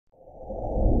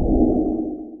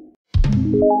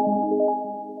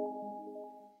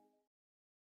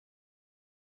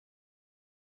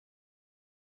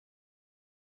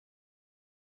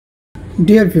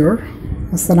Dear viewer,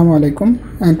 Assalamu alaikum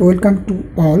and welcome to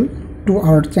all to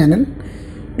our channel.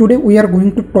 Today we are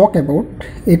going to talk about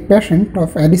a patient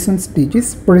of Addison's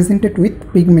disease presented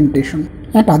with pigmentation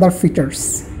and other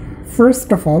features.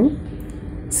 First of all,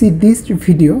 see this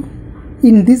video.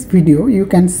 In this video you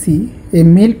can see a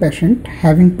male patient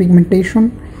having pigmentation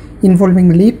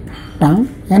involving lip, tongue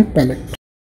and palate.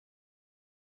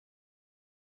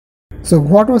 So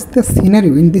what was the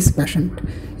scenario in this patient?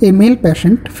 A male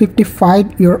patient,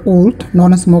 55-year-old,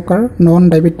 non-smoker,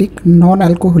 non-diabetic,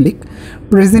 non-alcoholic,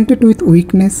 presented with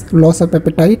weakness, loss of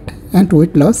appetite and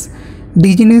weight loss,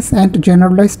 dizziness and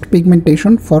generalized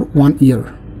pigmentation for 1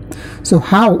 year. So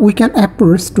how we can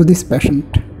approach to this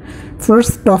patient?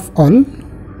 First of all,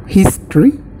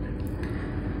 history.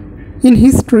 In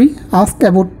history, ask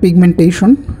about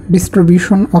pigmentation,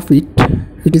 distribution of it.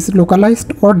 It is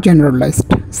localized or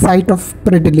generalized, site of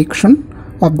predilection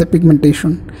of the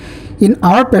pigmentation. In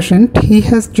our patient, he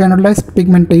has generalized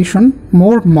pigmentation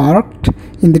more marked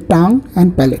in the tongue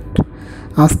and palate.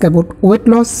 Ask about weight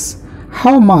loss,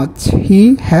 how much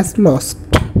he has lost.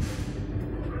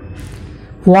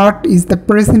 What is the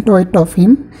present weight of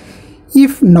him?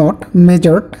 If not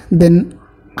measured, then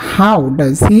how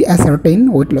does he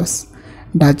ascertain weight loss?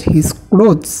 Does his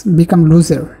clothes become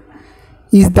looser?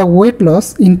 Is the weight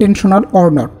loss intentional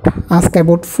or not? Ask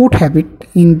about food habit,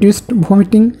 induced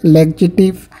vomiting,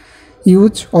 laxative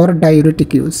use or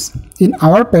diuretic use. In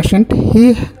our patient,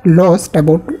 he lost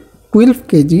about 12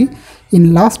 kg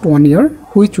in last 1 year,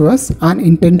 which was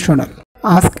unintentional.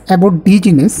 Ask about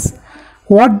dizziness.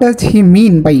 What does he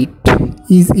mean by it?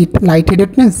 Is it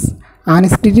lightheadedness,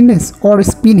 unsteadiness or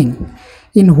spinning?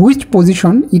 In which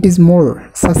position it is more,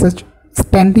 such as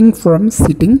standing from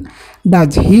sitting?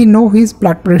 Does he know his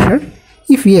blood pressure?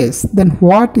 If yes, then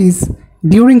what is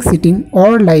during sitting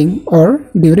or lying or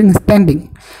during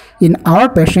standing? In our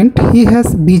patient, he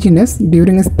has dizziness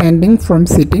during standing from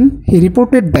sitting. He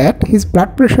reported that his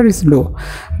blood pressure is low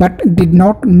but did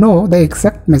not know the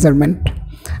exact measurement.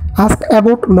 Ask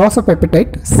about loss of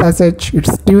appetite, such as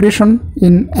its duration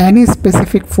in any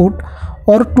specific food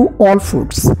or to all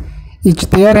foods. Is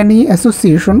there any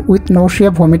association with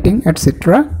nausea, vomiting,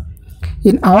 etc.?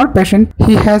 In our patient,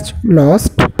 he has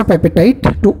lost of appetite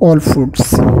to all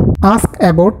foods. Ask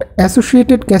about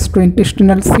associated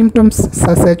gastrointestinal symptoms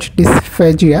such as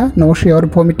dysphagia, nausea or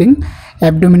vomiting,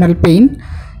 abdominal pain,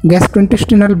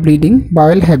 gastrointestinal bleeding,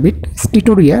 bowel habit,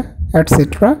 steatorrhea,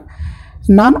 etc.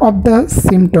 None of the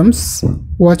symptoms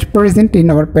was present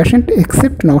in our patient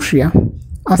except nausea.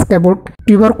 Ask about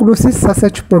tuberculosis such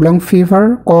as prolonged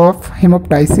fever, cough,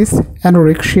 hemoptysis,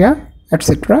 anorexia,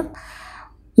 etc.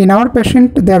 In our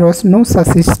patient, there was no such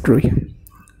history.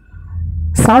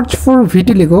 Search for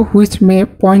vitiligo, which may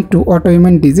point to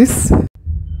autoimmune disease,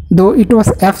 though it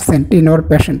was absent in our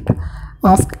patient.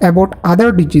 Ask about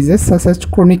other diseases such as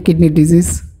chronic kidney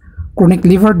disease, chronic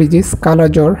liver disease,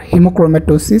 kala-jor,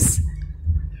 hemochromatosis,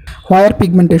 where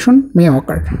pigmentation may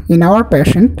occur. In our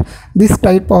patient, this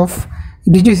type of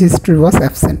disease history was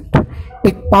absent.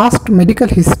 Take past medical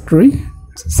history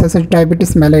such as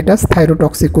diabetes mellitus,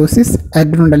 thyrotoxicosis,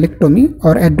 adrenalectomy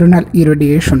or adrenal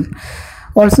irradiation.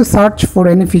 Also search for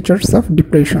any features of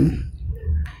depression.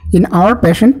 In our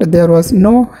patient, there was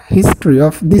no history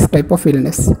of this type of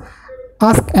illness.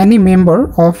 Ask any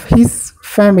member of his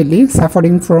family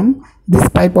suffering from this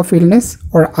type of illness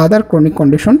or other chronic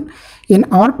condition. In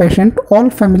our patient, all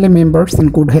family members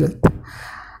in good health.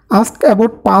 Ask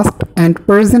about past and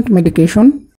present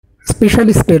medication,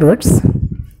 especially steroids.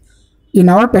 In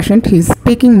our patient, he is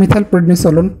taking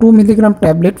methylprednisolone 2 mg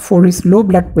tablet for his low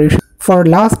blood pressure for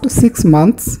last 6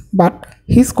 months, but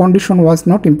his condition was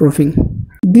not improving.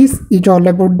 This is all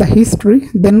about the history.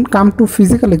 Then come to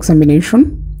physical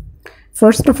examination.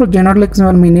 First of all, general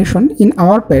examination. In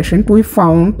our patient, we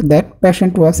found that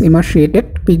patient was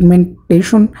emaciated,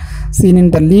 pigmentation seen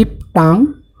in the lip,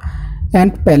 tongue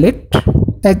and palate,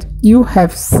 as you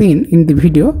have seen in the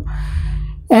video.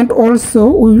 And also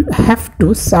we have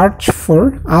to search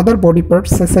for other body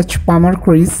parts such as palmar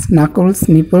crease, knuckles,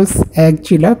 nipples,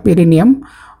 axilla, perineum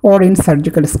or in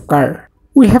surgical scar.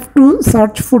 We have to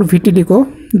search for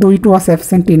vitiligo, though it was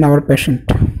absent in our patient.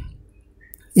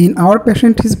 In our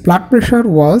patient, his blood pressure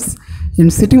was in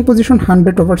sitting position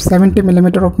 100/70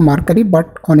 mm of mercury,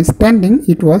 but on standing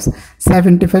it was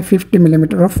 75-50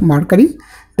 mm of mercury.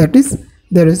 That is,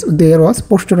 there was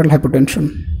postural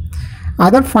hypotension.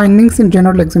 Other findings in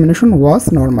general examination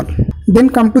was normal. Then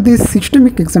come to this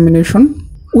systemic examination.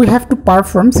 We have to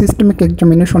perform systemic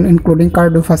examination including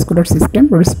cardiovascular system,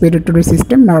 respiratory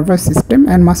system, nervous system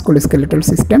and musculoskeletal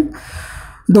system.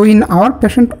 Though in our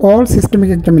patient all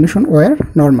systemic examination were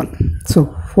normal.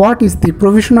 So what is the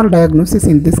provisional diagnosis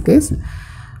in this case?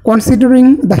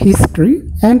 Considering the history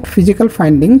and physical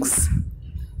findings,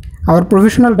 our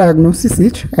provisional diagnosis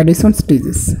is Addison's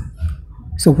disease.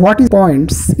 So what is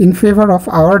points in favor of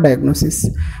our diagnosis?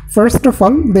 First of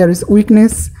all, there is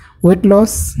weakness, weight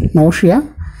loss, nausea.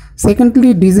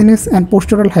 Secondly, dizziness and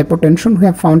postural hypotension we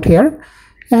have found here.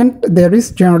 And there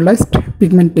is generalized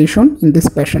pigmentation in this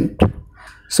patient.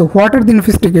 So what are the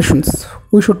investigations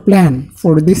we should plan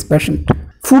for this patient?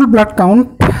 Full blood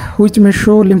count, which may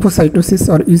show lymphocytosis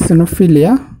or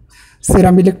eosinophilia,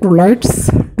 serum electrolytes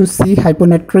to see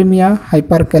hyponatremia,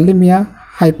 hyperkalemia,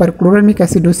 hyperchloremic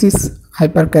acidosis,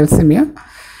 hypercalcemia,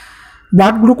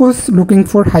 blood glucose looking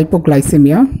for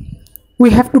hypoglycemia.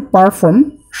 We have to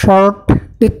perform short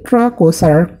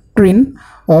tetracosaratrin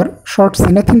or short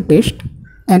synathin test,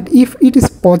 and if it is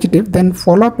positive, then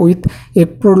follow up with a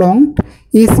prolonged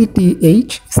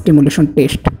ACTH stimulation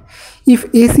test. If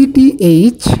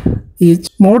ACTH is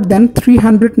more than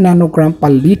 300 nanogram per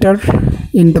liter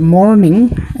in the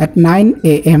morning at 9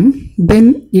 a.m.,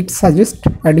 then it suggests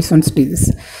Addison's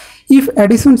disease. If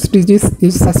Addison's disease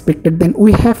is suspected, then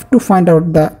we have to find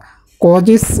out the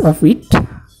causes of it.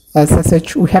 As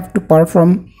such, we have to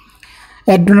perform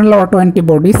adrenal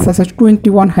autoantibodies such as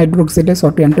 21-hydroxylase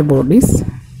autoantibodies,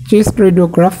 chest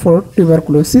radiograph for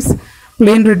tuberculosis,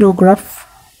 plain radiograph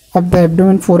of the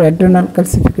abdomen for adrenal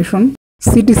calcification,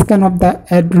 CT scan of the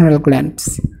adrenal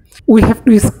glands. We have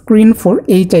to screen for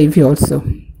HIV also.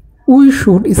 We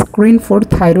should screen for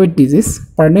thyroid disease,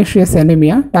 pernicious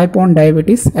anemia, type 1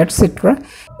 diabetes, etc.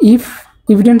 if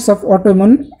evidence of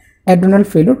autoimmune adrenal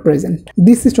failure present.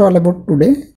 This is all about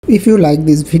today. If you like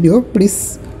this video,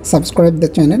 please subscribe the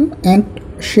channel and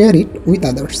share it with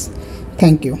others.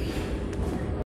 Thank you.